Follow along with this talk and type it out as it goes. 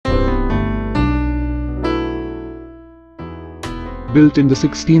built in the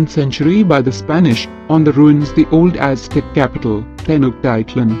 16th century by the Spanish, on the ruins of the old Aztec capital,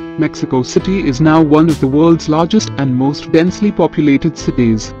 Tenochtitlan. Mexico City is now one of the world's largest and most densely populated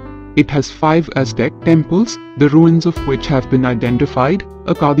cities. It has 5 Aztec temples, the ruins of which have been identified,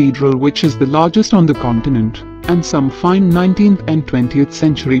 a cathedral which is the largest on the continent, and some fine 19th and 20th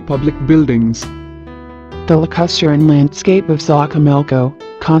century public buildings. The lacustrine landscape of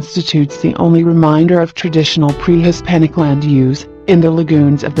Xochimilco constitutes the only reminder of traditional pre-Hispanic land use in the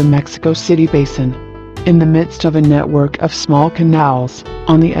lagoons of the Mexico City basin. In the midst of a network of small canals,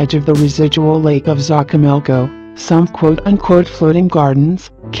 on the edge of the residual lake of Xochimilco, some quote-unquote floating gardens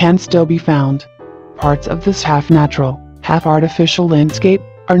can still be found. Parts of this half-natural, half-artificial landscape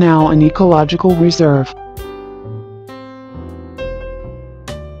are now an ecological reserve.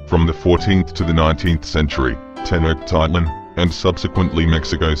 From the 14th to the 19th century, Tenochtitlan, and subsequently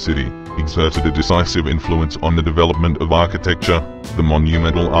Mexico City, exerted a decisive influence on the development of architecture, the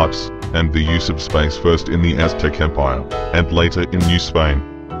monumental arts, and the use of space, first in the Aztec Empire, and later in New Spain.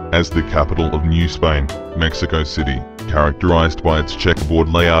 As the capital of New Spain, Mexico City, characterized by its checkerboard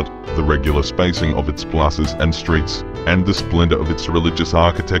layout, the regular spacing of its plazas and streets, and the splendor of its religious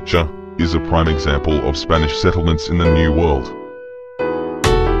architecture, is a prime example of Spanish settlements in the New World.